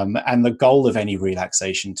 And the goal of any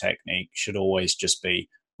relaxation technique should always just be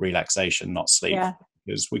relaxation, not sleep, yeah.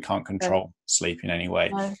 because we can't Good. control sleep in any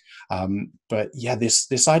way. No, But yeah,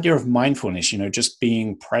 this idea of mindfulness, just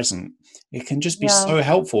being present, it can just be yeah, so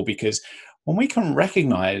helpful, because when we can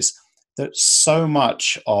recognize that so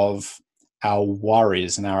much of our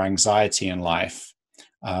worries and our anxiety in life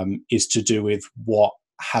is to do with what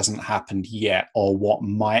hasn't happened yet or what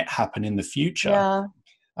might happen in the future, yeah,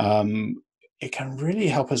 um, it can really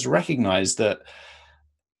help us recognize that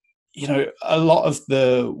a lot of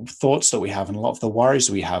the thoughts that we have and a lot of the worries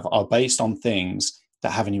we have are based on things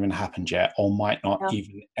that haven't even happened yet or might not yeah.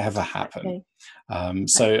 even ever happen. Exactly.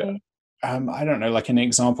 So Exactly. I don't know, like an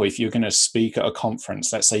example, if you're going to speak at a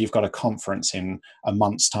conference, let's say you've got a conference in a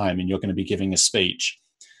month's time and you're going to be giving a speech,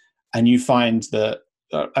 and you find that,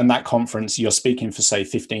 and that conference, you're speaking for, say,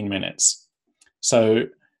 15 minutes. So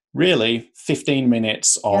really 15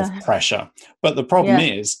 minutes of Yeah, pressure. But the problem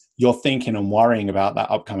yeah, is you're thinking and worrying about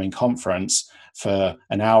that upcoming conference for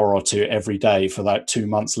an hour or two every day for like 2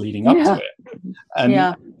 months leading up to yeah, it. And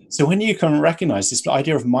yeah, so when you can recognize this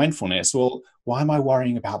idea of mindfulness, well, why am I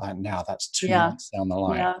worrying about that now? That's two yeah, months down the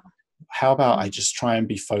line. yeah, How about yeah, I just try and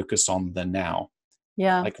be focused on the now,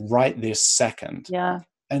 yeah, like right this second? yeah,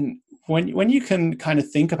 And when you can kind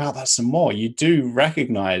of think about that some more, you do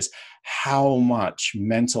recognize how much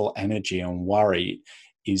mental energy and worry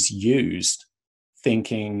is used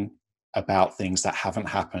thinking about things that haven't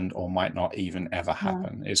happened or might not even ever yeah,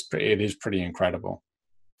 happen. It is pretty incredible.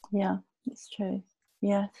 yeah. It's true.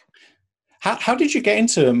 Yes. How did you get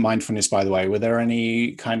into mindfulness, by the way? Were there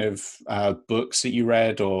any kind of books that you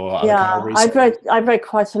read or other kind of Yeah, research? I've read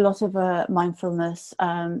quite a lot of mindfulness,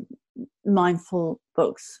 mindful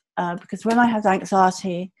books, because when I had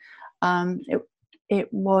anxiety, it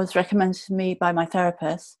was recommended to me by my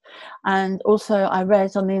therapist, and also I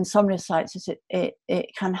read on the insomnia sites that it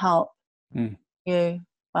can help Mm, you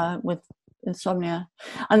with insomnia.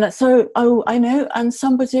 And so, oh, I know. And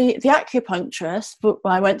the acupuncturist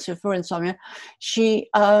I went to for insomnia, she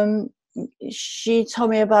told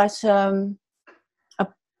me about a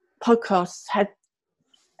podcast head.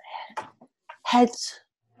 I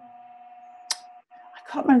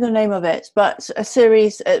can't remember the name of it, but a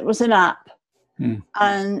series. It was an app, mm,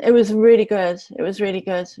 and it was really good. It was really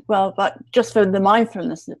good. Well, but just for the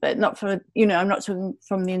mindfulness of it, not for I'm not talking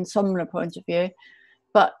from the insomnia point of view.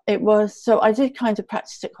 But it was, so I did kind of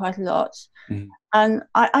practice it quite a lot. mm. And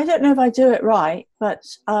I don't know if I do it right, but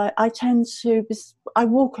I tend to I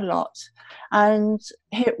walk a lot, and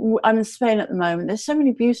here, I'm in Spain at the moment. There's so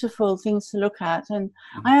many beautiful things to look at, and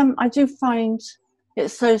Mm. I do find it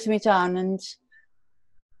slows me down, and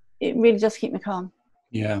it really does keep me calm.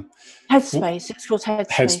 Yeah. Well, Headspace, it's called Headspace.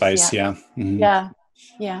 Headspace, Yeah, yeah. Mhm. yeah,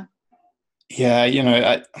 yeah,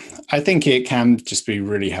 Yeah, I think it can just be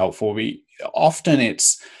really helpful. We often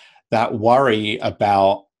it's that worry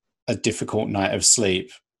about a difficult night of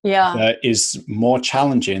sleep yeah, that is more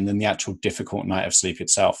challenging than the actual difficult night of sleep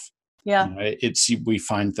itself. yeah, It's we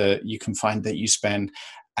find that you can find that you spend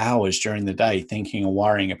hours during the day thinking and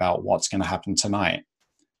worrying about what's going to happen tonight,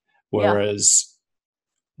 yeah, whereas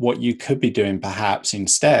what you could be doing perhaps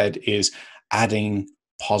instead is adding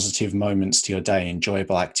positive moments to your day,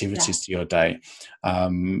 enjoyable yeah, activities to your day.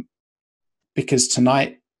 Um, because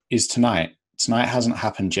tonight is tonight. Tonight hasn't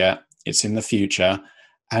happened yet, it's in the future.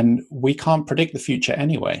 And we can't predict the future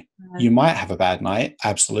anyway. uh, You might have a bad night,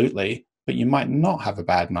 absolutely, but you might not have a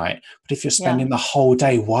bad night. But if you're yeah, spending the whole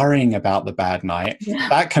day worrying about the bad night, yeah,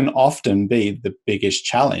 that can often be the biggest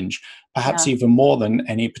challenge, perhaps yeah, even more than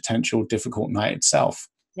any potential difficult night itself.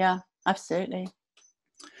 yeah, absolutely.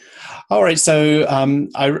 All right, so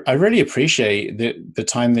I really appreciate the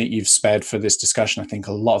time that you've spared for this discussion. I think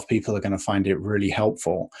a lot of people are going to find it really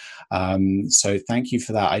helpful. So thank you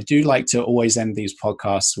for that. I do like to always end these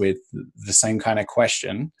podcasts with the same kind of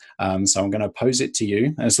question. So I'm going to pose it to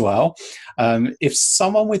you as well. If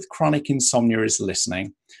someone with chronic insomnia is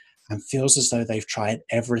listening and feels as though they've tried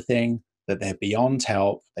everything, that they're beyond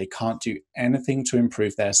help, they can't do anything to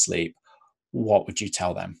improve their sleep, what would you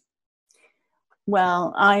tell them?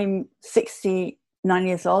 Well, I'm 69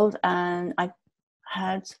 years old and I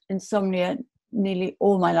had insomnia nearly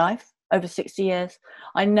all my life, over 60 years.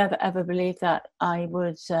 I never ever believed that I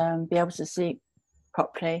would be able to sleep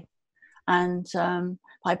properly. And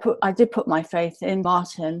I did put my faith in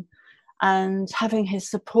Martin, and having his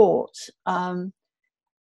support.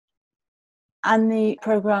 And the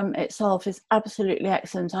program itself is absolutely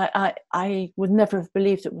excellent. I would never have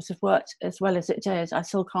believed it would have worked as well as it did. I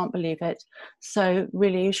still can't believe it. So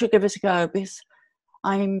really, you should give it a go, because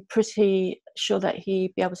I'm pretty sure that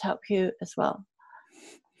he'd be able to help you as well.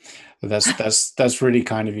 That's really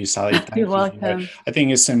kind of you, Sally. Thank You're you. welcome. I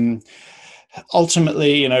think it's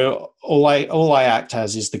ultimately, all I act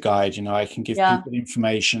as is the guide. I can give people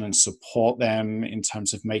information and support them in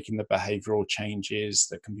terms of making the behavioral changes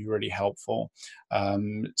that can be really helpful.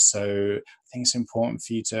 So I think it's important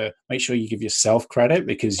for you to make sure you give yourself credit,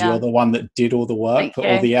 because you're the one that did all the work, put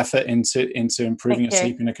all the effort into improving your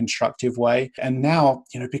sleep in a constructive way. And now,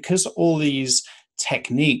 because all these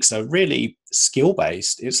techniques are really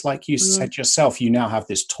skill-based, it's like you said yourself, you now have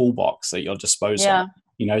this toolbox at your disposal.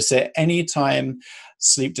 So anytime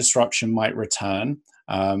sleep disruption might return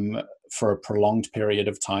for a prolonged period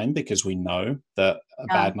of time, because we know that a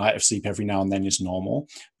bad night of sleep every now and then is normal.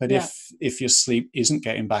 But if your sleep isn't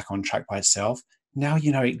getting back on track by itself, now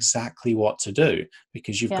you know exactly what to do,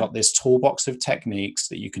 because you've got this toolbox of techniques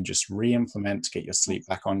that you can just re-implement to get your sleep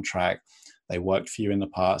back on track. They worked for you in the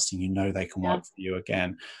past, and they can work for you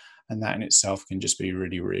again. And that in itself can just be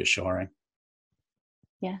really reassuring.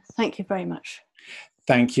 Yeah, thank you very much.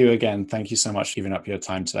 Thank you again. Thank you so much for giving up your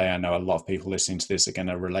time today. I know a lot of people listening to this are going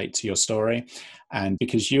to relate to your story. And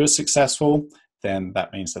because you are successful, then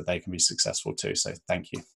that means that they can be successful too. So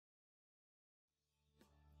thank you.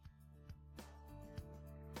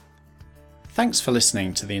 Thanks for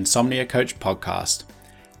listening to the Insomnia Coach podcast.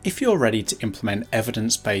 If you're ready to implement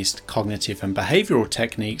evidence-based cognitive and behavioral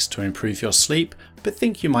techniques to improve your sleep, but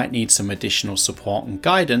think you might need some additional support and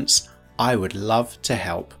guidance, I would love to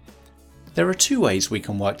help. There are 2 ways we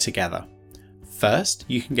can work together. First,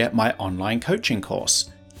 you can get my online coaching course.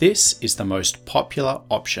 This is the most popular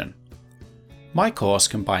option. My course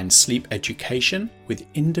combines sleep education with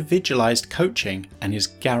individualized coaching and is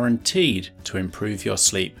guaranteed to improve your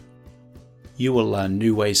sleep. You will learn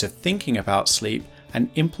new ways of thinking about sleep and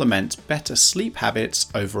implement better sleep habits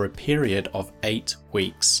over a period of 8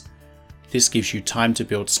 weeks. This gives you time to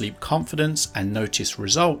build sleep confidence and notice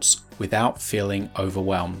results without feeling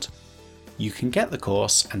overwhelmed. You can get the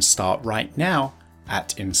course and start right now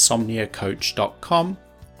at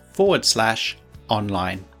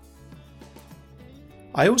insomniacoach.com/online.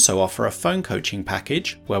 I also offer a phone coaching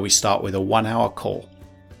package where we start with a 1-hour call.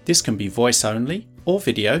 This can be voice only or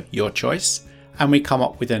video, your choice, and we come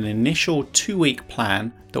up with an initial 2-week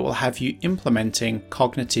plan that will have you implementing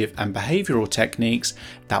cognitive and behavioral techniques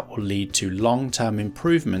that will lead to long-term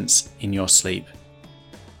improvements in your sleep.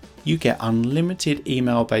 You get unlimited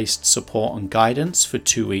email-based support and guidance for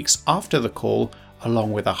 2 weeks after the call,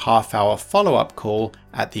 along with a half-hour follow-up call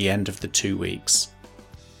at the end of the 2 weeks.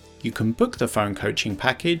 You can book the phone coaching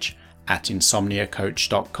package at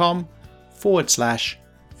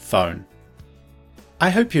insomniacoach.com/phone.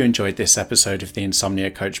 I hope you enjoyed this episode of the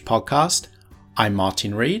Insomnia Coach podcast. I'm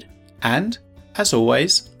Martin Reed, and as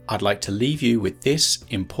always, I'd like to leave you with this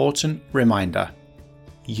important reminder.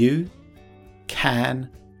 You can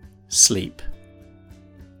sleep.